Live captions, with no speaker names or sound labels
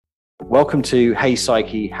Welcome to Hey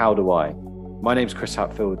Psyche, How Do I? My name's Chris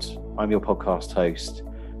Hatfield. I'm your podcast host.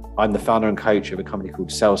 I'm the founder and coach of a company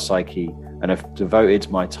called Sales Psyche, and I've devoted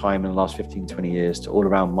my time in the last 15, 20 years to all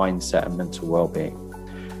around mindset and mental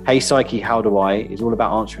well-being. Hey Psyche, How Do I? Is all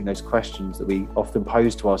about answering those questions that we often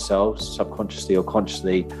pose to ourselves, subconsciously or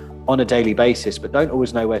consciously, on a daily basis, but don't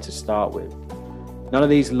always know where to start with. None of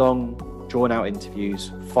these long, drawn-out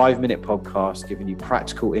interviews, 5-minute podcasts giving you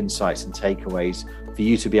practical insights and takeaways for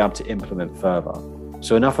you to be able to implement further.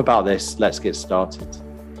 So enough about this, let's get started.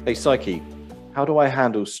 Hey Psyche, how do I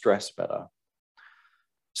handle stress better?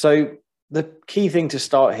 So the key thing to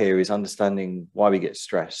start here is understanding why we get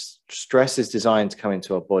stressed. Stress is designed to come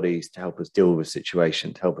into our bodies to help us deal with a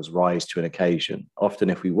situation, to help us rise to an occasion.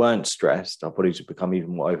 Often if we weren't stressed, our bodies would become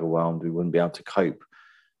even more overwhelmed. We wouldn't be able to cope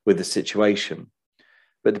with the situation.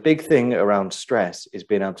 But the big thing around stress is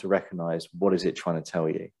being able to recognize what is it trying to tell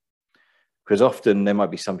you. Because often there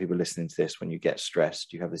might be some people listening to this, when you get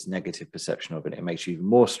stressed, you have this negative perception of it. It makes you even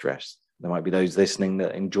more stressed. There might be those listening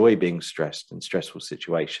that enjoy being stressed in stressful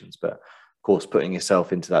situations. But of course, putting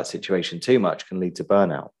yourself into that situation too much can lead to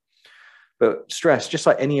burnout. But stress, just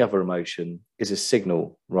like any other emotion, is a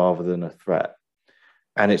signal rather than a threat.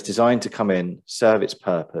 And it's designed to come in, serve its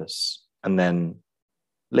purpose, and then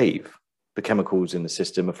leave. The chemicals in the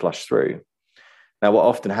system are flushed through. Now, what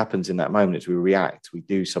often happens in that moment is we react, we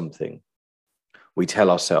do something. We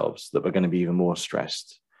tell ourselves that we're going to be even more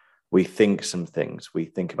stressed. We think some things. We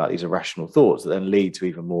think about these irrational thoughts that then lead to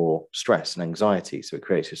even more stress and anxiety. So it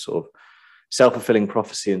creates a sort of self-fulfilling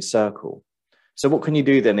prophecy and circle. So what can you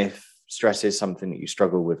do then if stress is something that you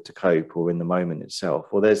struggle with to cope or in the moment itself?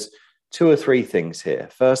 Well, there's 2 or 3 things here.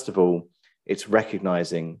 First of all, it's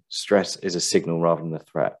recognizing stress is a signal rather than a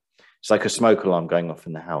threat. It's like a smoke alarm going off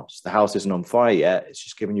in the house. The house isn't on fire yet. It's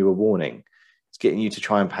just giving you a warning. It's getting you to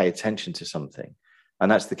try and pay attention to something. And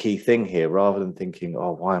that's the key thing here. Rather than thinking,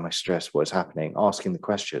 oh, why am I stressed? What is happening? Asking the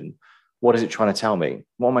question, what is it trying to tell me?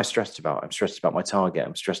 What am I stressed about? I'm stressed about my target.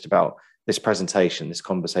 I'm stressed about this presentation, this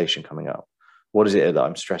conversation coming up. What is it that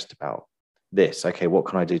I'm stressed about? This. Okay, what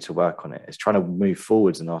can I do to work on it? It's trying to move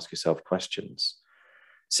forwards and ask yourself questions.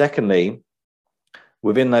 Secondly,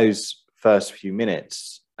 within those first few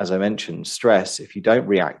minutes, as I mentioned, stress, if you don't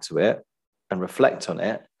react to it and reflect on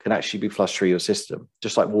it, can actually be flushed through your system,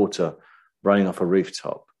 just like water running off a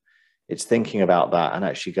rooftop. It's thinking about that and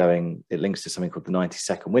actually going, it links to something called the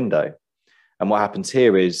 90-second window. And what happens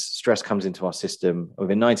here is stress comes into our system.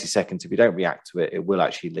 Within 90 seconds, if we don't react to it, it will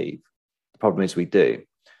actually leave. The problem is we do.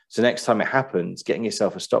 So next time it happens, getting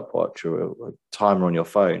yourself a stopwatch or a timer on your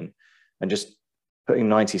phone and just putting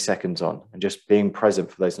 90 seconds on and just being present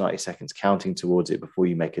for those 90 seconds, counting towards it before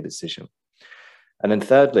you make a decision. And then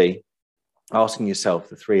thirdly, asking yourself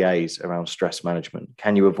the 3 A's around stress management.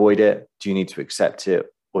 Can you avoid it? Do you need to accept it?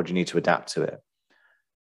 Or do you need to adapt to it?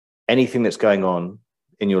 Anything that's going on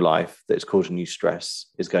in your life that's causing you stress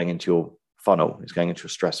is going into your funnel, is going into a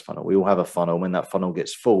stress funnel. We all have a funnel. When that funnel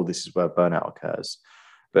gets full, this is where burnout occurs.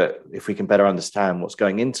 But if we can better understand what's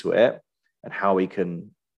going into it and how we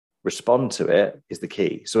can respond to it is the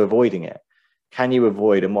key. So avoiding it. Can you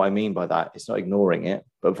avoid? And what I mean by that, it's not ignoring it,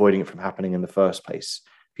 but avoiding it from happening in the first place.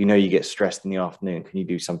 If you know you get stressed in the afternoon, can you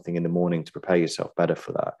do something in the morning to prepare yourself better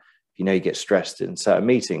for that? If you know you get stressed in certain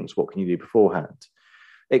meetings, what can you do beforehand?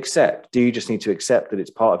 Accept. Do you just need to accept that it's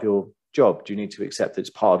part of your job? Do you need to accept that it's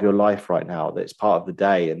part of your life right now, that it's part of the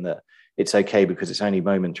day and that it's okay because it's only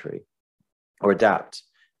momentary? Or adapt.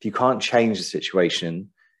 If you can't change the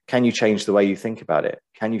situation, can you change the way you think about it?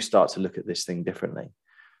 Can you start to look at this thing differently?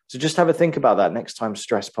 So just have a think about that next time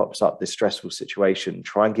stress pops up, this stressful situation.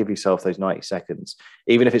 Try and give yourself those 90 seconds,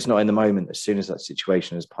 even if it's not in the moment, as soon as that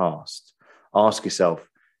situation has passed. Ask yourself,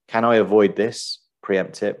 can I avoid this,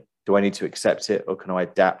 preempt it? Do I need to accept it or can I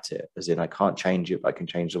adapt it? As in, I can't change it, but I can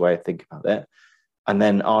change the way I think about it. And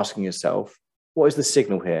then asking yourself, what is the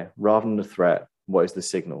signal here? Rather than the threat, what is the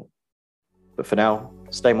signal? But for now,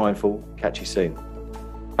 stay mindful. Catch you soon.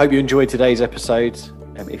 Hope you enjoyed today's episode.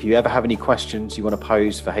 If you ever have any questions you want to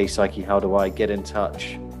pose for Hey Psyche, How Do I? Get in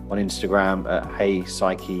touch on Instagram at Hey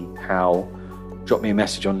Psyche How. Drop me a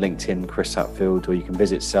message on LinkedIn, Chris Hatfield, or you can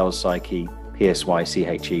visit Sales Psyche,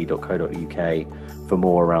 psyche.co.uk for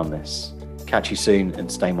more around this. Catch you soon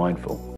and stay mindful.